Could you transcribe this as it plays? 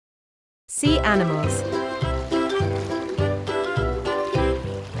Sea animals.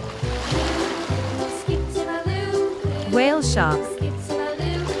 Whale shark.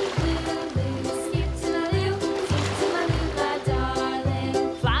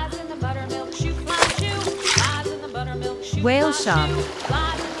 Whale shark.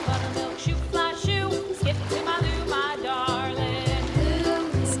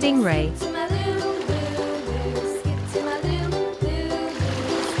 Stingray.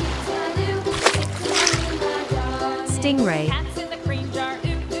 Stingray.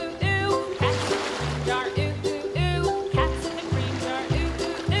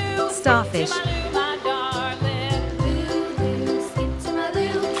 Starfish.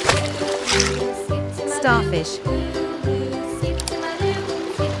 Starfish.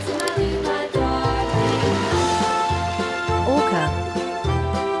 Orca.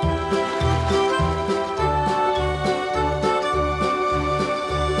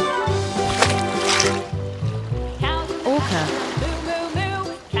 Orca.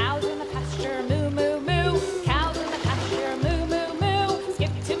 Cows in the pasture, moo moo moo. Cows in the pasture, moo moo moo.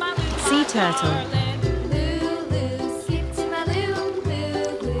 Skip to my loo, Sea turtle.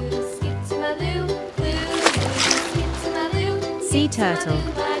 Sea turtle.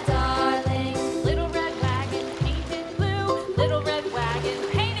 Little red wagon painted blue. Little red wagon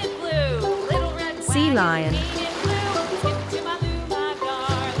painted blue. Little red wagon Sea lion. painted blue. Skip to my loo, my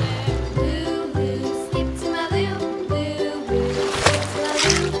darling. Loo loo, skip to my loo. Loo loo, skip to my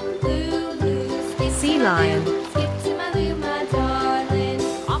loo. Loo loo, skip Sea lion. skip to my loo, my darling.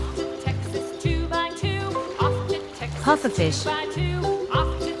 Off to Texas 2x2. Off to Texas Pufferfish. 2x2.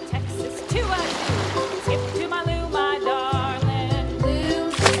 Off to Texas 2x2. Skip to my loo, my darling. Loo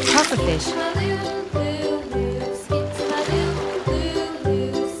loo, Pufferfish. skip to my loo. Loo loo, skip to my loo. Loo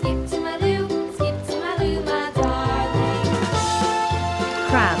loo, skip to my loo. Skip to my loo, my darling.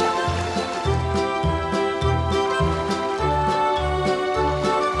 Crab.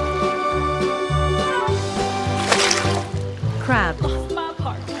 Crab. Lost my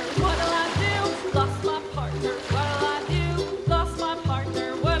partner, what'll I do? Lost my partner, what'll I do? Lost my partner,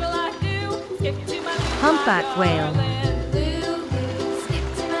 what'll I do? Skip to my loo, Humpback my whale. darling. Loo loo, skip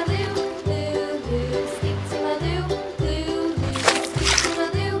to my loo. Loo loo, skip to my loo. Loo loo, skip to my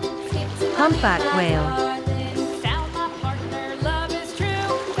loo. Skip to my Humpback loo, my whale. darling. Found my partner, love is true.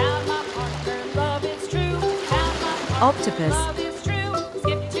 Found my partner, love is true. Found my partner, Octopus. love is true.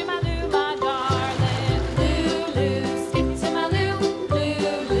 Skip to my loo, my darling. Loo loo, skip to my loo. Loo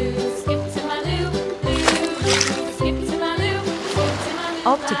loo, skip to my loo. Loo loo, skip to my loo. Skip to my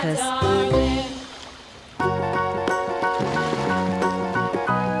loo, Octopus. my darling.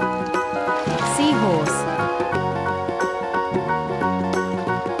 Seahorse.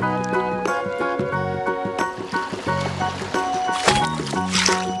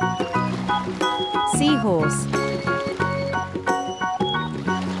 Seahorse.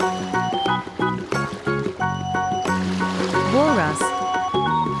 Walrus.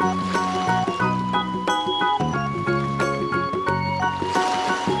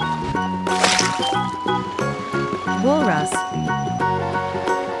 Walrus.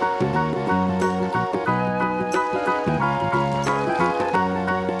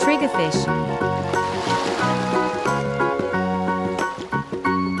 Triggerfish.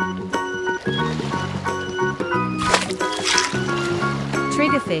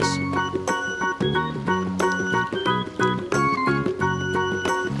 Triggerfish.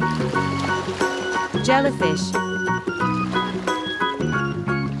 Jellyfish.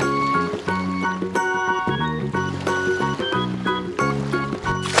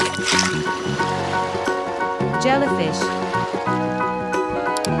 Jellyfish.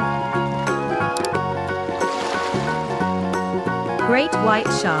 Great white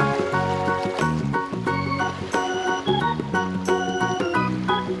shark.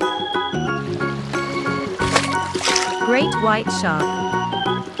 Great white shark.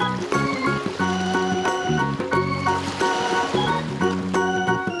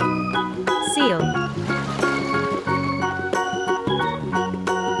 Seal.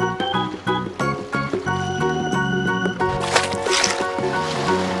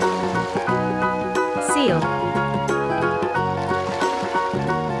 Seal.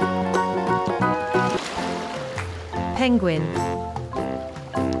 Penguin.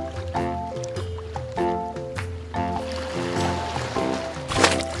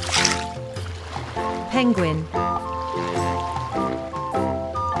 Penguin.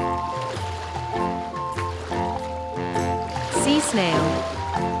 Sea snail.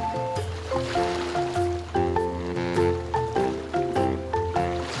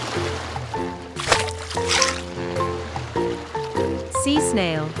 Sea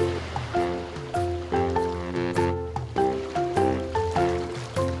snail.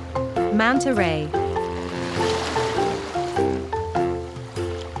 Manta ray.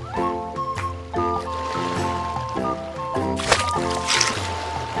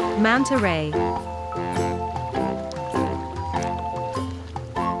 Manta ray.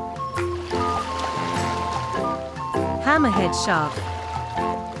 Hammerhead shark.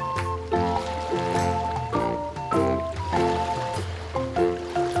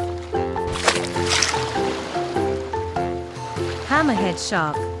 Hammerhead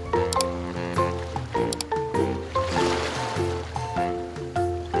shark.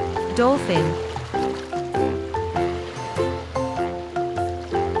 Dolphin.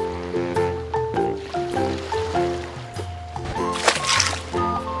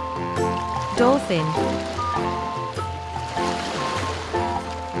 Dolphin.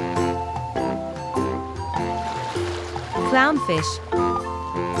 Clownfish.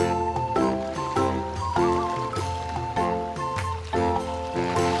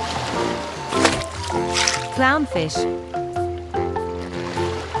 Clownfish.